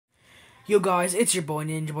Yo guys, it's your boy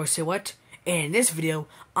Ninja Boy Say What, and in this video,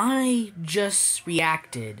 I just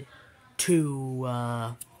reacted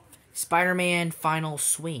to Spider-Man Final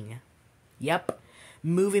Swing. Yep,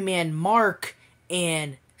 Movie Man Mark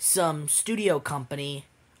and some studio company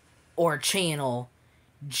or channel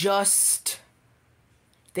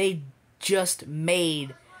they just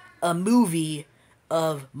made a movie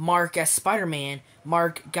of Mark as Spider-Man.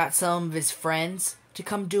 Mark got some of his friends to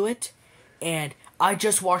come do it, and I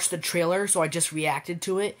just watched the trailer, so I just reacted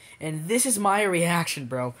to it, and this is my reaction,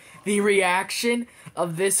 bro. The reaction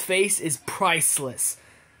of this face is priceless.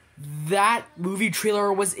 That movie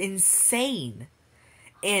trailer was insane.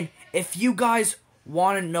 And if you guys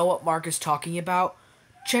want to know what Mark is talking about,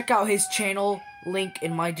 check out his channel, link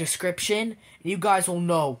in my description, and you guys will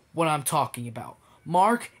know what I'm talking about.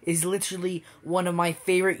 Mark is literally one of my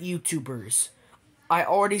favorite YouTubers. I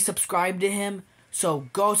already subscribed to him, so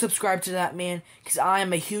go subscribe to that man, because I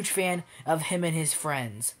am a huge fan of him and his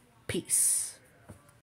friends. Peace.